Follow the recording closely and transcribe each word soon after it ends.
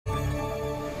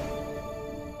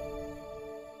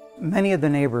Many of the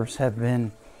neighbors have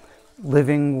been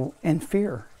living in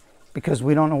fear because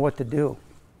we don't know what to do.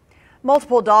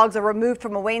 Multiple dogs are removed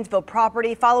from a Waynesville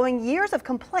property following years of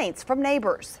complaints from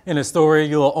neighbors. In a story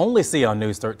you'll only see on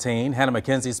News 13, Hannah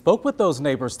McKenzie spoke with those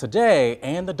neighbors today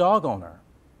and the dog owner.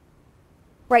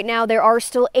 Right now, there are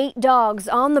still 8 dogs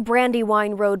on the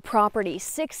Brandywine Road property,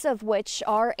 6 of which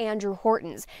are Andrew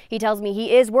Horton's. He tells me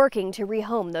he is working to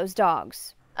rehome those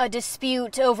dogs. A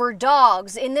dispute over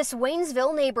dogs in this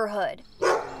Waynesville neighborhood.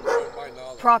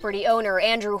 Property owner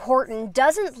Andrew Horton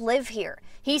doesn't live here.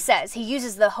 He says he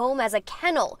uses the home as a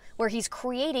kennel where he's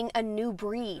creating a new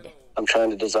breed. I'm trying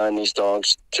to design these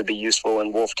dogs to be useful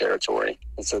in wolf territory,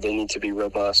 and so they need to be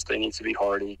robust, they need to be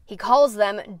hardy. He calls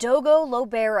them Dogo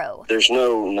Lobero. There's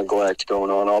no neglect going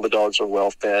on. All the dogs are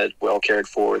well fed, well cared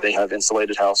for. They have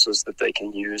insulated houses that they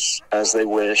can use as they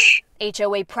wish.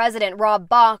 HOA President Rob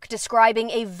Bach describing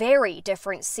a very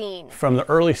different scene. From the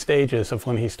early stages of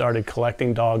when he started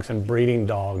collecting dogs and breeding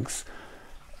dogs,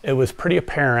 it was pretty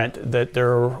apparent that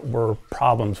there were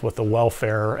problems with the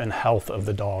welfare and health of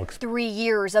the dogs. 3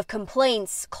 years of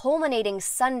complaints culminating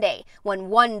Sunday when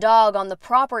one dog on the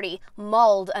property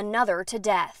mauled another to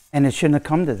death. And it shouldn't have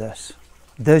come to this.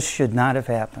 This should not have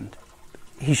happened.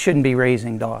 He shouldn't be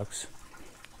raising dogs.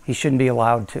 He shouldn't be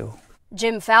allowed to.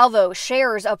 Jim Falvo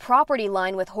shares a property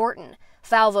line with Horton.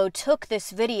 Falvo took this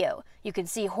video. You can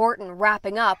see Horton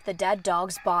wrapping up the dead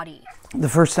dog's body. The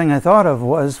first thing I thought of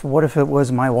was, what if it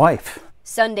was my wife?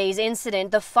 Sunday's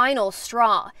incident, the final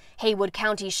straw. Haywood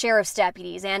County Sheriff's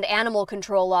deputies and animal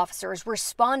control officers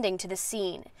responding to the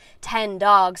scene. 10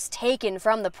 dogs taken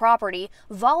from the property,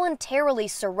 voluntarily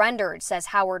surrendered, says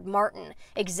Howard Martin,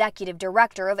 Executive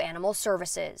Director of Animal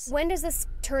Services. When does this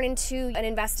turn into an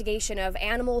investigation of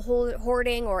animal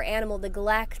hoarding or animal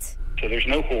neglect? So there's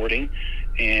no hoarding,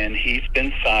 and he's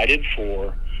been cited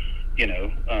for,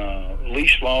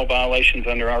 leash law violations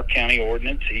under our county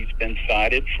ordinance. He's been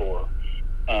cited for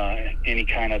any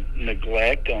kind of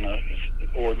neglect on a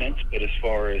ordinance, but as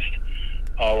far as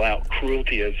all-out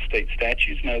cruelty as state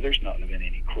statutes, no, there's not been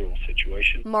any cruel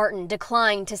situation. Martin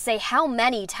declined to say how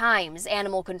many times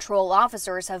animal control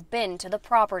officers have been to the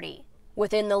property.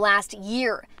 Within the last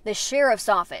year, the sheriff's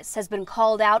office has been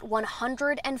called out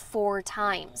 104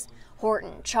 times.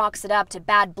 Horton chalks it up to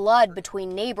bad blood between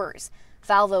neighbors.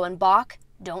 Falvo and Bach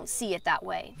don't see it that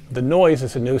way. The noise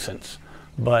is a nuisance,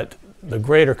 but the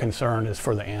greater concern is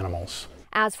for the animals.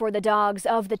 As for the dogs,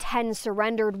 of the 10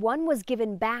 surrendered, 1 was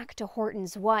given back to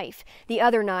Horton's wife. The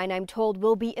other 9, I'm told,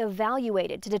 will be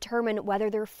evaluated to determine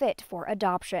whether they're fit for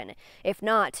adoption. If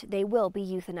not, they will be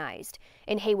euthanized.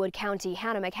 In Haywood County,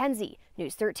 Hannah McKenzie,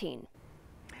 News 13.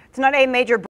 Tonight, a major